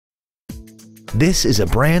This is a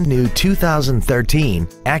brand new 2013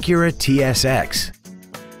 Acura TSX.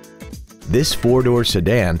 This four-door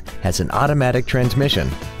sedan has an automatic transmission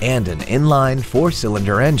and an inline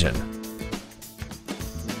four-cylinder engine.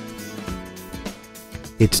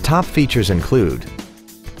 Its top features include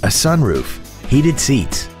a sunroof, heated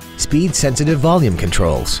seats, speed-sensitive volume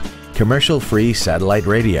controls, commercial-free satellite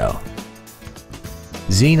radio,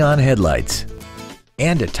 xenon headlights,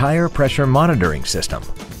 and a tire pressure monitoring system.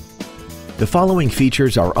 The following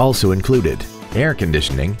features are also included: air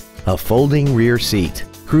conditioning, a folding rear seat,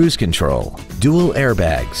 cruise control, dual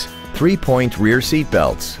airbags, 3-point rear seat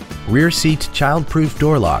belts, rear seat child-proof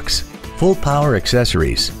door locks, full power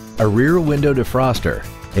accessories, a rear window defroster,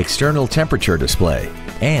 external temperature display,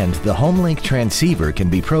 and the HomeLink transceiver can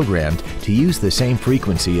be programmed to use the same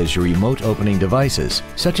frequency as your remote opening devices,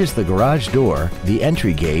 such as the garage door, the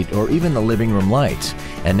entry gate, or even the living room lights,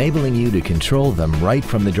 enabling you to control them right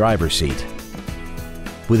from the driver's seat.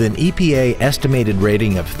 With an EPA estimated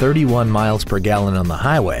rating of 31 miles per gallon on the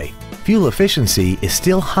highway, fuel efficiency is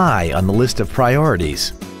still high on the list of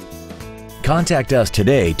priorities. Contact us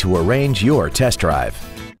today to arrange your test drive.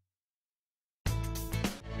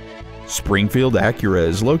 Springfield Acura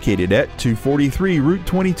is located at 243 Route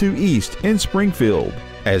 22 East in Springfield.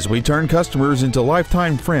 As we turn customers into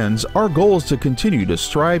lifetime friends, our goal is to continue to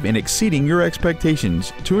strive in exceeding your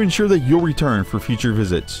expectations to ensure that you'll return for future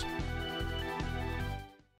visits.